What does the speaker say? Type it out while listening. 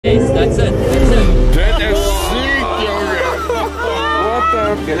Yes, that's it. That's it. That is sick, jongen. What the?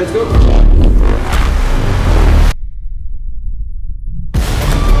 Okay, let's go.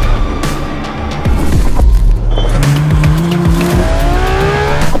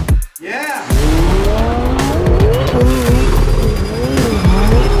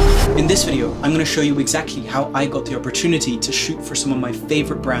 In this video, I'm going to show you exactly how I got the opportunity to shoot for some of my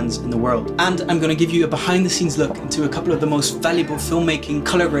favorite brands in the world. And I'm going to give you a behind the scenes look into a couple of the most valuable filmmaking,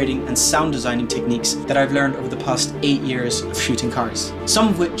 color grading and sound designing techniques that I've learned over the past 8 years of shooting cars. Some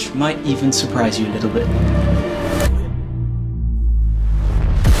of which might even surprise you a little bit.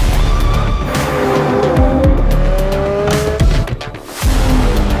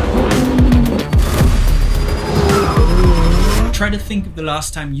 Try to think of the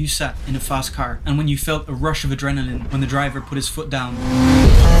last time you sat in a fast car and when you felt a rush of adrenaline when the driver put his foot down.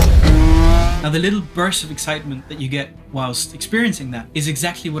 Now the little burst of excitement that you get whilst experiencing that is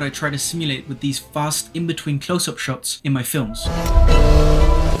exactly what I try to simulate with these fast in-between close-up shots in my films.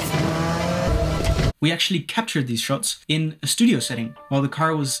 We actually captured these shots in a studio setting while the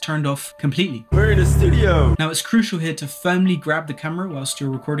car was turned off completely. We're in a studio. Now it's crucial here to firmly grab the camera whilst you're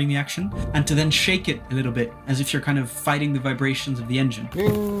recording the action and to then shake it a little bit as if you're kind of fighting the vibrations of the engine.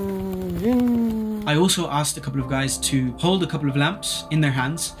 I also asked a couple of guys to hold a couple of lamps in their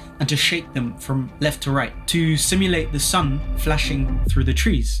hands and to shake them from left to right to simulate the sun flashing through the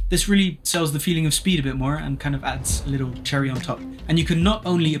trees. This really sells the feeling of speed a bit more and kind of adds a little cherry on top. And you can not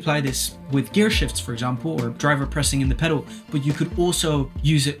only apply this with gear shifts, for example, or driver pressing in the pedal, but you could also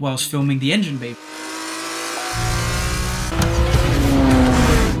use it whilst filming the engine bay.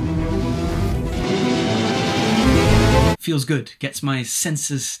 Feels good, gets my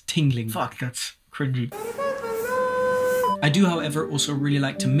senses tingling. Fuck, that's cringy. I do, however, also really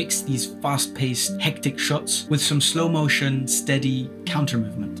like to mix these fast-paced, hectic shots with some slow motion, steady counter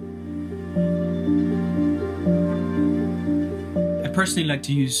movement. I personally like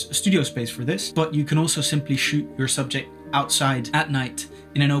to use a studio space for this, but you can also simply shoot your subject outside at night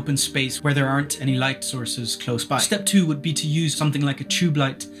in an open space where there aren't any light sources close by. Step 2 would be to use something like a tube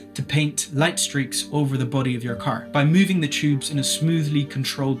light to paint light streaks over the body of your car by moving the tubes in a smoothly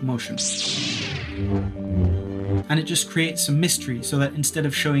controlled motion. And it just creates some mystery so that instead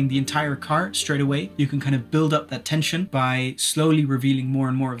of showing the entire car straight away, you can kind of build up that tension by slowly revealing more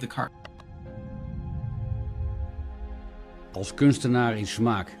and more of the car. Als kunstenaar in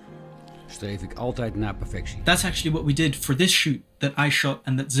smaak streef ik altijd naar perfectie. That's actually what we did for this shoot that I shot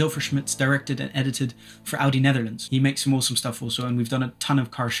and that Zilver Schmitz directed and edited for Audi Netherlands. He makes some awesome stuff also, and we've done a ton of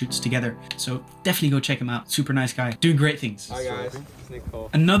car shoots together. So definitely go check him out. Super nice guy, doing great things. Hi guys, it's Nicole.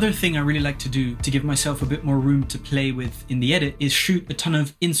 Another thing I really like to do to give myself a bit more room to play with in the edit is shoot a ton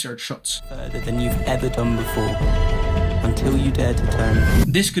of insert shots. Further than you've ever done before. Until you dare to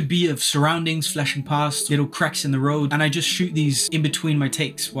turn. This could be of surroundings flashing past, little cracks in the road, and I just shoot these in between my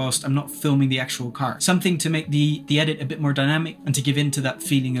takes whilst I'm not filming the actual car. Something to make the edit a bit more dynamic and to give into that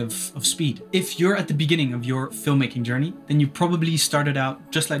feeling of speed. If you're at the beginning of your filmmaking journey, then you probably started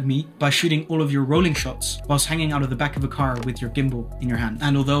out, just like me, by shooting all of your rolling shots whilst hanging out of the back of a car with your gimbal in your hand.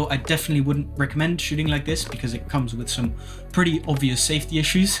 And although I definitely wouldn't recommend shooting like this because it comes with some pretty obvious safety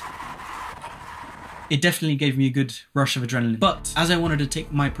issues, it definitely gave me a good rush of adrenaline. But as I wanted to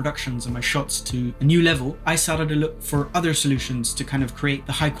take my productions and my shots to a new level, I started to look for other solutions to kind of create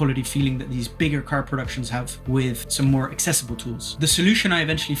the high quality feeling that these bigger car productions have with some more accessible tools. The solution I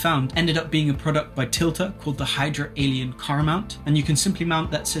eventually found ended up being a product by Tilta called the Hydra Alien Car Mount. And you can simply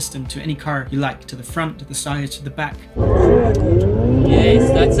mount that system to any car you like, to the front, to the sides, to the back. Yes,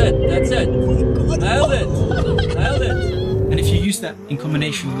 that's it. That's it. Nailed it. Nailed it. And if you use that in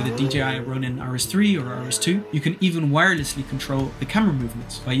combination with a DJI Ronin RS3 or RS2, you can even wirelessly control the camera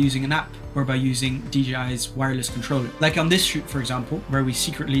movements by using an app or by using DJI's wireless controller. Like on this shoot, for example, where we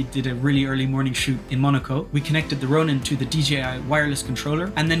secretly did a really early morning shoot in Monaco, we connected the Ronin to the DJI wireless controller,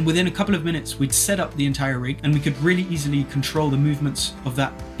 and then within a couple of minutes, we'd set up the entire rig and we could really easily control the movements of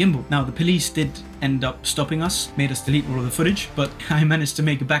that gimbal. Now, the police did end up stopping us, made us delete all of the footage, but I managed to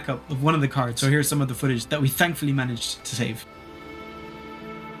make a backup of one of the cards. So here's some of the footage that we thankfully managed to save.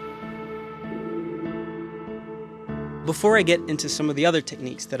 Before I get into some of the other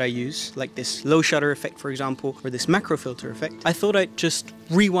techniques that I use, like this low shutter effect, for example, or this macro filter effect, I thought I'd just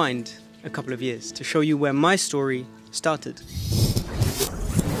rewind a couple of years to show you where my story started.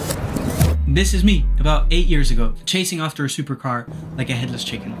 This is me, about 8 years ago, chasing after a supercar like a headless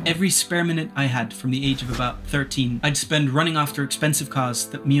chicken. Every spare minute I had from the age of about 13, I'd spend running after expensive cars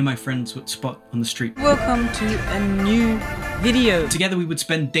that me and my friends would spot on the street. Welcome to a new video. Together we would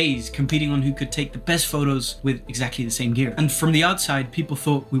spend days competing on who could take the best photos with exactly the same gear. And from the outside, people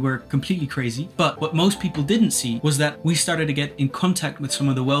thought we were completely crazy. But what most people didn't see was that we started to get in contact with some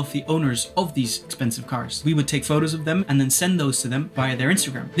of the wealthy owners of these expensive cars. We would take photos of them and then send those to them via their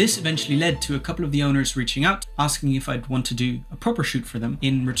Instagram. This eventually led to a couple of the owners reaching out, asking if I'd want to do a proper shoot for them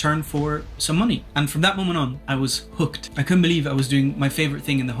in return for some money. And from that moment on, I was hooked. I couldn't believe I was doing my favorite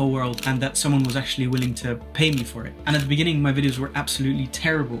thing in the whole world and that someone was actually willing to pay me for it. And at the beginning, my videos were absolutely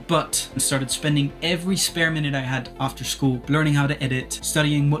terrible, but I started spending every spare minute I had after school learning how to edit,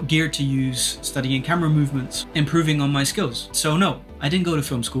 studying what gear to use, studying camera movements, improving on my skills. So no, I didn't go to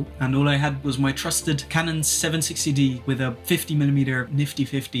film school, and all I had was my trusted Canon 760D with a 50mm nifty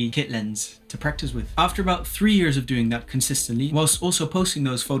 50 kit lens to practice with. After about 3 years of doing that consistently, whilst also posting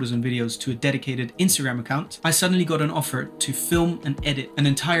those photos and videos to a dedicated Instagram account, I suddenly got an offer to film and edit an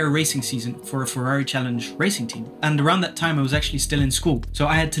entire racing season for a Ferrari Challenge racing team. And around that time I was actually still in school, so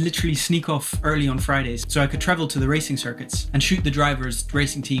I had to literally sneak off early on Fridays so I could travel to the racing circuits and shoot the drivers,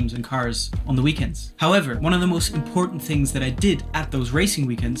 racing teams and cars on the weekends. However, one of the most important things that I did at those racing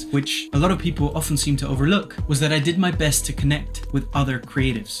weekends, which a lot of people often seem to overlook, was that I did my best to connect with other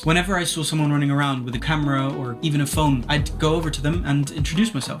creatives. Whenever I saw someone running around with a camera or even a phone, I'd go over to them and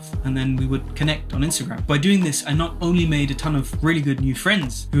introduce myself, and then we would connect on Instagram. By doing this, I not only made a ton of really good new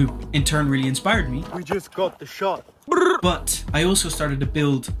friends who in turn really inspired me. We just got the shot. But I also started to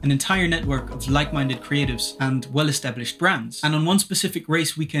build an entire network of like-minded creatives and well-established brands. And on one specific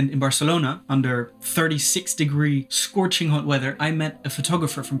race weekend in Barcelona, under 36-degree scorching hot weather, I met a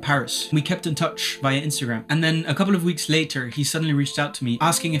photographer from Paris. We kept in touch via Instagram. And then a couple of weeks later, he suddenly reached out to me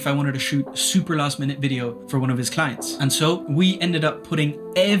asking if I wanted to shoot a super last-minute video for one of his clients. And so we ended up putting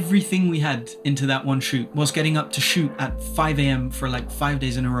everything we had into that one shoot, whilst getting up to shoot at 5 AM for like 5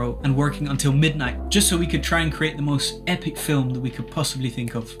 days in a row and working until midnight, just so we could try and create the most epic film that we could possibly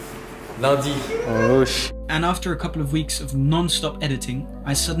think of. Lundi. And after a couple of weeks of non-stop editing,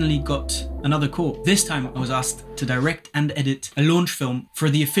 I suddenly got another call. This time I was asked to direct and edit a launch film for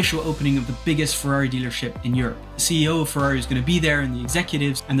the official opening of the biggest Ferrari dealership in Europe. The CEO of Ferrari was going to be there and the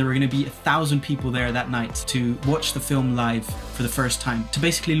executives, and there were going to be 1,000 people there that night to watch the film live for the first time, to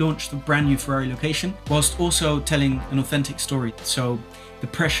basically launch the brand new Ferrari location, whilst also telling an authentic story. So the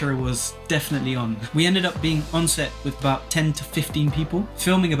pressure was definitely on. We ended up being on set with about 10 to 15 people,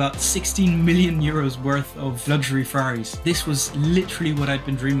 filming about 16 million euros worth of luxury Ferraris. This was literally what I'd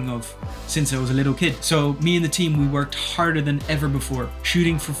been dreaming of since I was a little kid. So me and the team, we worked harder than ever before,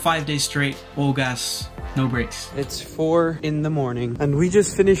 shooting for 5 days straight, all gas, no breaks. It's 4 in the morning and we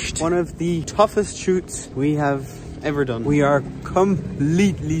just finished one of the toughest shoots we have ever done. We are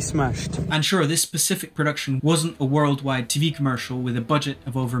completely smashed. And sure, this specific production wasn't a worldwide TV commercial with a budget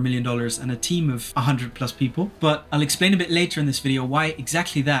of over $1 million and a team of 100+ people, but I'll explain a bit later in this video why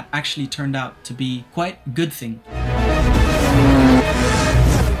exactly that actually turned out to be quite a good thing.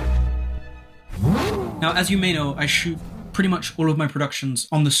 Now, as you may know, I shoot pretty much all of my productions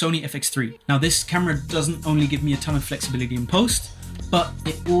on the Sony FX3. Now, this camera doesn't only give me a ton of flexibility in post, but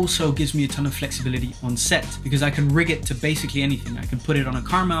it also gives me a ton of flexibility on set because I can rig it to basically anything. I can put it on a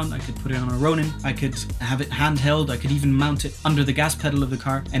car mount, I could put it on a Ronin, I could have it handheld, I could even mount it under the gas pedal of the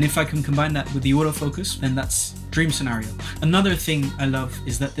car. And if I can combine that with the autofocus, then that's dream scenario. Another thing I love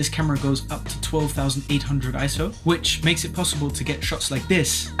is that this camera goes up to 12,800 ISO, which makes it possible to get shots like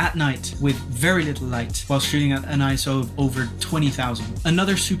this at night with very little light while shooting at an ISO of over 20,000.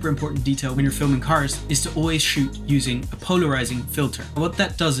 Another super important detail when you're filming cars is to always shoot using a polarizing filter. What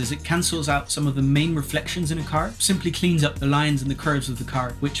that does is it cancels out some of the main reflections in a car, simply cleans up the lines and the curves of the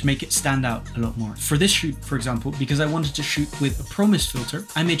car, which make it stand out a lot more. For this shoot, for example, because I wanted to shoot with a Pro Mist filter,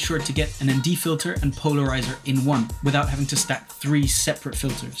 I made sure to get an ND filter and polarizer in one without having to stack 3 separate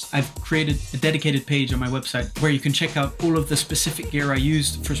filters. I've created a dedicated page on my website where you can check out all of the specific gear I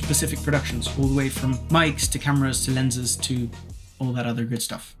used for specific productions, all the way from mics to cameras to lenses to all that other good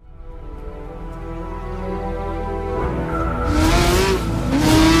stuff.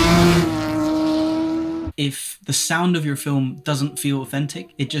 If the sound of your film doesn't feel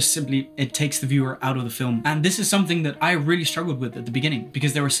authentic, it takes the viewer out of the film. And this is something that I really struggled with at the beginning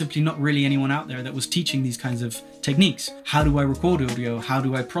because there was simply not really anyone out there that was teaching these kinds of techniques. How do I record audio? How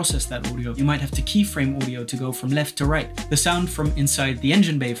do I process that audio? You might have to keyframe audio to go from left to right. The sound from inside the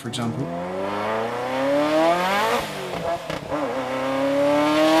engine bay, for example,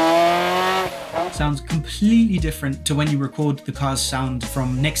 sounds completely different to when you record the car's sound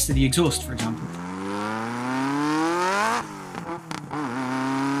from next to the exhaust, for example.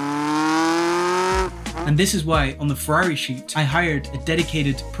 And this is why on the Ferrari shoot, I hired a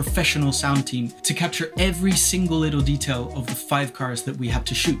dedicated professional sound team to capture every single little detail of the 5 cars that we had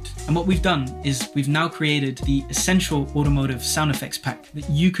to shoot. And what we've done is we've now created the essential automotive sound effects pack that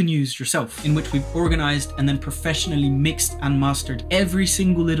you can use yourself, in which we've organized and then professionally mixed and mastered every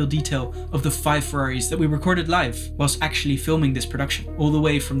single little detail of the 5 Ferraris that we recorded live whilst actually filming this production, all the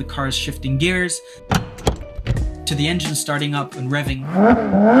way from the cars shifting gears to the engine starting up and revving,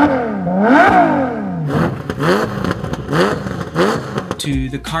 to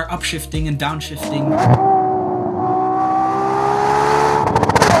the car upshifting and downshifting,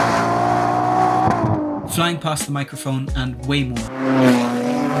 flying past the microphone, and way more.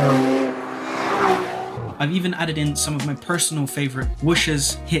 I've even added in some of my personal favorite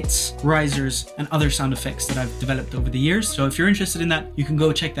whooshes, hits, risers, and other sound effects that I've developed over the years. So if you're interested in that, you can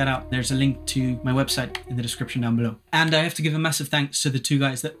go check that out. There's a link to my website in the description down below. And I have to give a massive thanks to the 2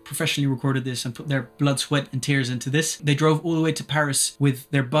 guys that professionally recorded this and put their blood, sweat, and tears into this. They drove all the way to Paris with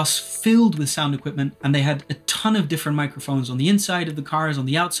their bus filled with sound equipment, and they had a ton of different microphones on the inside of the cars, on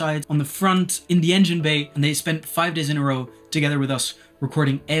the outside, on the front, in the engine bay, and they spent 5 days in a row together with us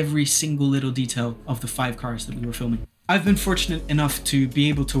recording every single little detail of the 5 cars that we were filming. I've been fortunate enough to be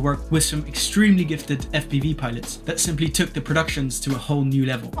able to work with some extremely gifted FPV pilots that simply took the productions to a whole new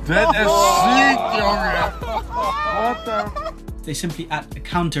level. That is sick, jongen. What the? They simply add a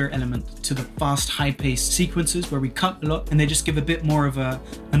counter element to the fast, high-paced sequences where we cut a lot, and they just give a bit more of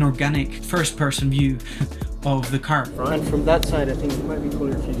an organic first-person view of the car. And from that side, I think it might be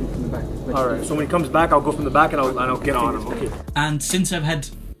cooler if you do from the back. Alright, so when he comes back, I'll go from the back and I'll get on him. Okay. And since I've had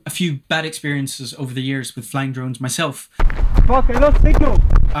a few bad experiences over the years with flying drones myself, Fuck, I lost signal!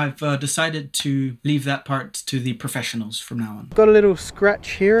 I've decided to leave that part to the professionals from now on. Got a little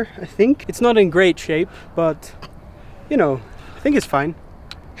scratch here, I think. It's not in great shape, but, you know, I think it's fine.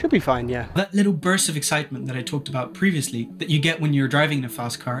 Should be fine, yeah. That little burst of excitement that I talked about previously that you get when you're driving in a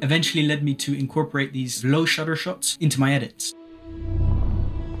fast car eventually led me to incorporate these low shutter shots into my edits.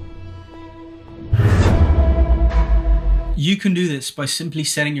 You can do this by simply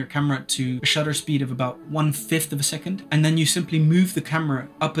setting your camera to a shutter speed of about 1/5 of a second, and then you simply move the camera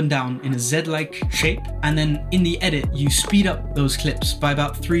up and down in a Z-like shape, and then in the edit you speed up those clips by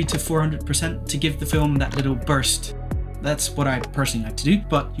about 300 to 400% to give the film that little burst. That's what I personally like to do,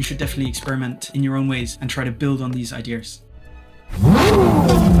 but you should definitely experiment in your own ways and try to build on these ideas.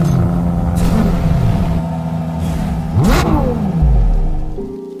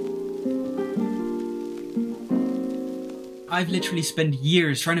 I've literally spent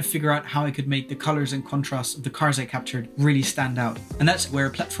years trying to figure out how I could make the colors and contrasts of the cars I captured really stand out. And that's where a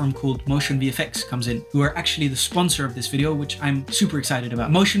platform called Motion VFX comes in, who are actually the sponsor of this video, which I'm super excited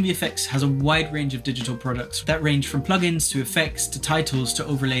about. Motion VFX has a wide range of digital products that range from plugins to effects to titles to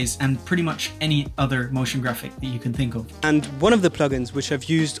overlays and pretty much any other motion graphic that you can think of. And one of the plugins which I've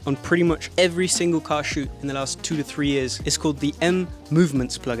used on pretty much every single car shoot in the last 2 to 3 years is called the M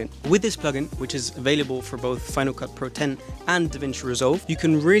Movements plugin. With this plugin, which is available for both Final Cut Pro 10 and DaVinci Resolve, you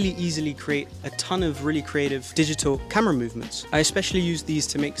can really easily create a ton of really creative digital camera movements. I especially use these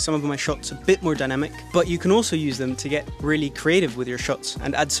to make some of my shots a bit more dynamic, but you can also use them to get really creative with your shots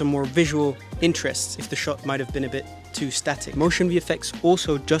and add some more visual interests if the shot might have been a bit too static. Motion VFX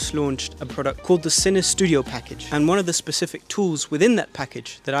also just launched a product called the Cine Studio package, and one of the specific tools within that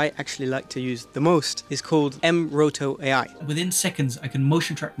package that I actually like to use the most is called M-Roto AI. Within seconds, I can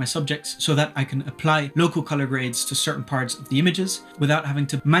motion track my subjects so that I can apply local color grades to certain parts of the images without having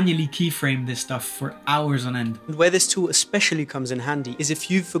to manually keyframe this stuff for hours on end. Where this tool especially comes in handy is if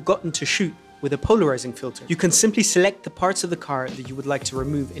you've forgotten to shoot with a polarizing filter. You can simply select the parts of the car that you would like to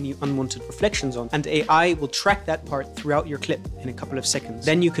remove any unwanted reflections on, and AI will track that part throughout your clip in a couple of seconds.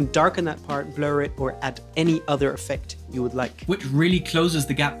 Then you can darken that part, blur it, or add any other effect you would like. Which really closes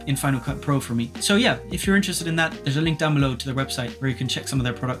the gap in Final Cut Pro for me. So yeah, if you're interested in that, there's a link down below to their website where you can check some of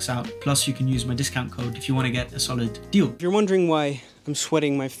their products out. Plus you can use my discount code if you want to get a solid deal. If you're wondering why I'm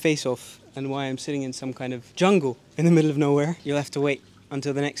sweating my face off and why I'm sitting in some kind of jungle in the middle of nowhere, you'll have to wait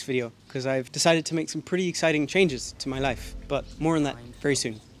until the next video, because I've decided to make some pretty exciting changes to my life, but more on that very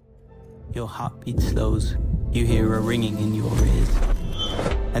soon. Your heartbeat slows, you hear a ringing in your ears,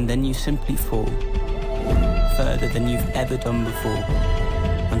 and then you simply fall, further than you've ever done before,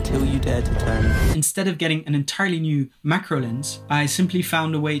 until you dare to turn. Instead of getting an entirely new macro lens, I simply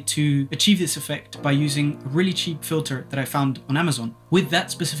found a way to achieve this effect by using a really cheap filter that I found on Amazon. With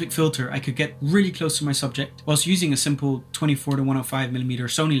that specific filter, I could get really close to my subject whilst using a simple 24 to 105mm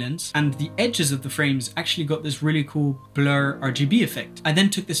Sony lens, and the edges of the frames actually got this really cool blur RGB effect. I then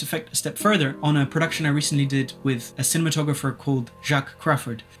took this effect a step further on a production I recently did with a cinematographer called Jacques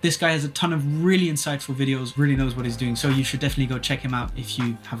Crafford. This guy has a ton of really insightful videos, really knows what he's doing, so you should definitely go check him out if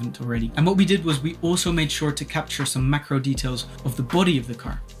you haven't already. And what we did was we also made sure to capture some macro details of the body of the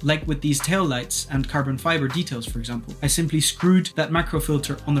car, like with these tail lights and carbon fiber details, for example. I simply screwed that macro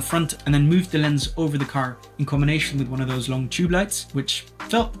filter on the front and then moved the lens over the car in combination with one of those long tube lights, which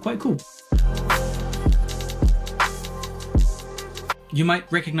felt quite cool. You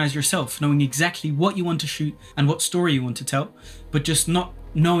might recognize yourself knowing exactly what you want to shoot and what story you want to tell, but just not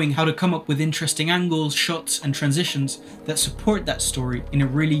knowing how to come up with interesting angles, shots and transitions that support that story in a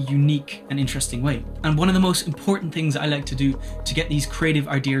really unique and interesting way. And one of the most important things I like to do to get these creative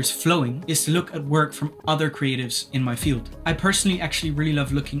ideas flowing is to look at work from other creatives in my field. I personally actually really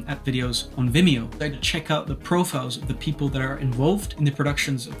love looking at videos on Vimeo. I like to check out the profiles of the people that are involved in the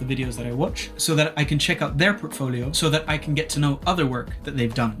productions of the videos that I watch, so that I can check out their portfolio, so that I can get to know other work that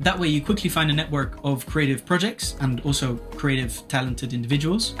they've done. That way you quickly find a network of creative projects and also creative, talented individuals,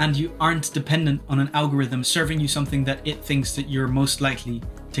 and you aren't dependent on an algorithm serving you something that it thinks that you're most likely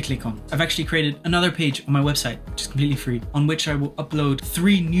to click on. I've actually created another page on my website, which is completely free, on which I will upload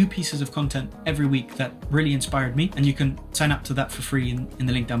 3 new pieces of content every week that really inspired me, and you can sign up to that for free in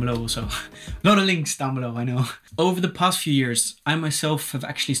the link down below also. A lot of links down below, I know. Over the past few years, I myself have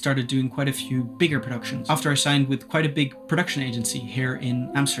actually started doing quite a few bigger productions after I signed with quite a big production agency here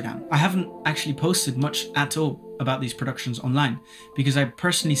in Amsterdam. I haven't actually posted much at all about these productions online because I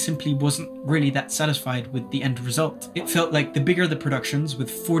personally simply wasn't really that satisfied with the end result. It felt like the bigger the productions,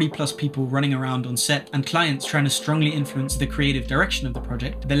 with 40+ people running around on set and clients trying to strongly influence the creative direction of the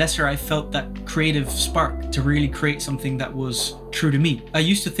project, the lesser I felt that creative spark to really create something that was true to me. I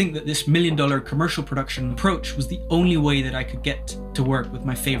used to think that this $1 million commercial production approach was the only way that I could get to work with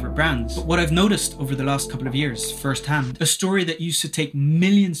my favorite brands. But what I've noticed over the last couple of years firsthand, a story that used to take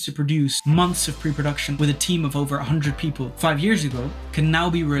millions to produce, months of pre-production with a team of over 100 people 5 years ago, can now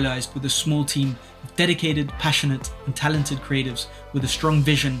be realized with a small team of dedicated, passionate and talented creatives with a strong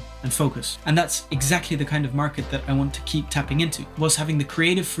vision and focus. And that's exactly the kind of market that I want to keep tapping into, whilst having the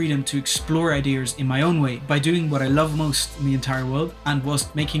creative freedom to explore ideas in my own way by doing what I love most in the entire world, and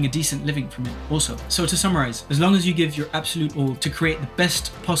whilst making a decent living from it also. So to summarize, as long as you give your absolute all to create the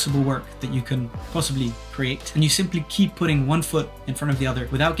best possible work that you can possibly create, and you simply keep putting one foot in front of the other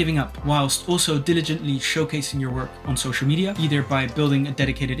without giving up, whilst also diligently showcasing your work on social media, either by building a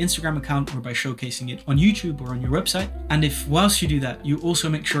dedicated Instagram account or by showcasing it on YouTube or on your website. And if whilst you do that, you also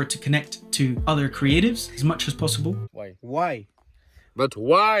make sure to connect to other creatives as much as possible. Why? But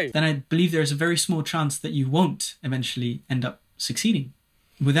why? Then I believe there's a very small chance that you won't eventually end up succeeding.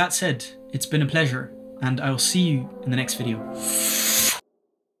 With that said, it's been a pleasure, and I'll see you in the next video.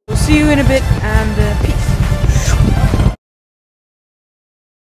 We'll see you in a bit, and